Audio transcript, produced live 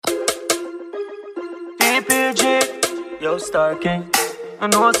PPG, yo Star King. I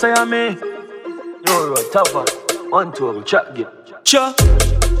know what say I'm me. Yo, right, top one. 1, 2, we'll chat again. Sure.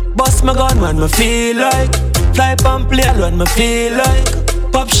 Bust my gun when me feel like. Fly pan plane when me feel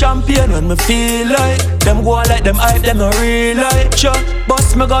like. Pop champagne when me feel like. Them go like them hype, them no real like. Sure.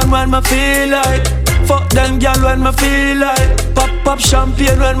 Bust my gun when me feel like. Fuck them gal when me feel like. Pop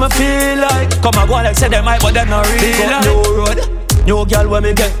champagne when me feel like. Come and go like say them hype, but them no real like. New road, new gal when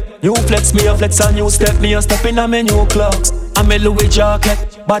me get. New flex, me a flex and new step. Me a step in a me new clocks. I'm a Louis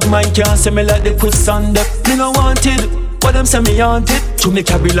jacket. Bad mind can't see me like the quicksand depth. Me no wanted, but them say me haunted. To me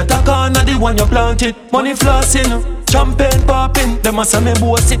carry like a corner, the one you planted. Money flossing, champagne popping. Them a say me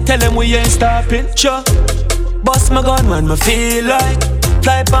boss it, tell them we ain't stopping. Sure, bust my gun when me feel like.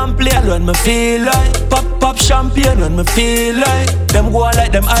 Fly pan plane when me feel like. Pop champagne when me feel like. Them go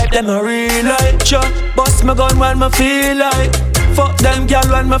like them hype, them a real like. Sure, bust my gun when me feel like. Fuck them gal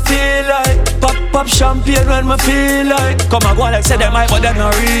when me feel like. Pop champagne when me feel like. Come and go like say them hype, but them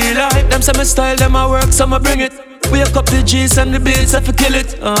not real like. Them say me style, them a work, so me bring it. Wake up the G's and the beats, I fi kill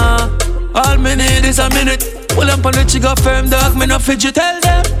it. All me need is a minute. Pull up on the trigger firm, dog, me no fidget. Tell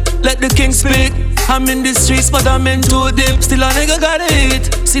them, let the king speak. I'm in the streets, but I'm in too deep. Still a nigga gotta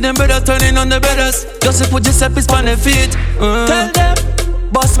eat. See them brother turning on the brothers. Just to put Giuseppe's on their feet. Tell them,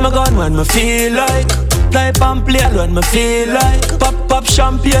 bust my gun when me feel like. Fly pan plane when me feel like. Pop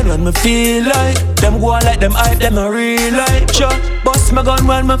champagne when me feel like. Them go like them hype, them a real like. Sure, bust my gun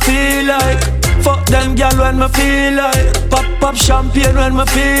when me feel like. Fuck them gal when me feel like. Pop champagne when me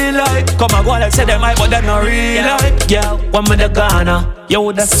feel like. Come and go like say them hype, but them not real like. Girl, one me the Ghana.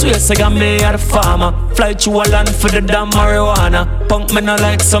 Yo, that's sweet, so you me a the farmer. Fly to a land for the damn marijuana. Punk me no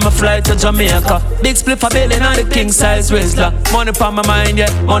like, so me fly to Jamaica. Big split for bailing on the king size Whistler. Money pa my mind,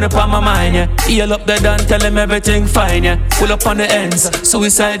 yeah, money pa my mind, yeah. Heel up the dan, tell him everything fine, yeah. Pull up on the ends,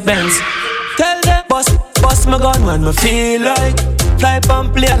 suicide bends. Tell them, bust my gun when me feel like. Fly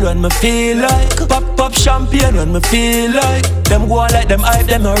pan plane when me feel like. Pop champagne when me feel like. Them go like them hype,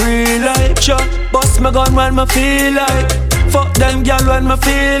 them a real like. Sure, bust my gun when me feel like. Fuck them gal when me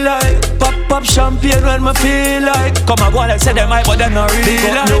feel like. Pop champagne when me feel like. Come and go like say them hype, but them not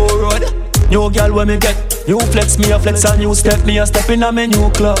real like. New road, new gal when me get. New flex, me a flex and new step. Me a step in a me new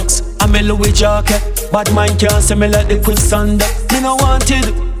clocks. I'm a Louis jacket. Bad mind can't see me like the quicksand depth. Me no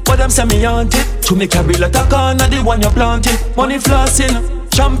wanted, but them say me haunted. To me carry like a corner, the one you planted. Money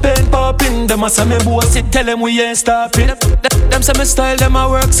flossing, champagne popping. Them a say me boss it, tell them we ain't stopping. Them say me style, them a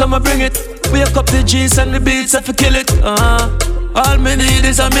work, so me bring it. Wake up the G's and the beats, I fi kill it. All me need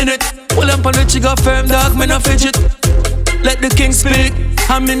is a minute. Pull up on the trigger firm, dog, me no fidget. Let the king speak.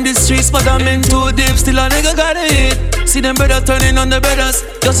 I'm in the streets, but I'm in too deep. Still a nigga gotta eat. See them brother turning on the brothers.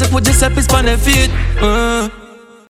 Just to put Giuseppe's on their feet.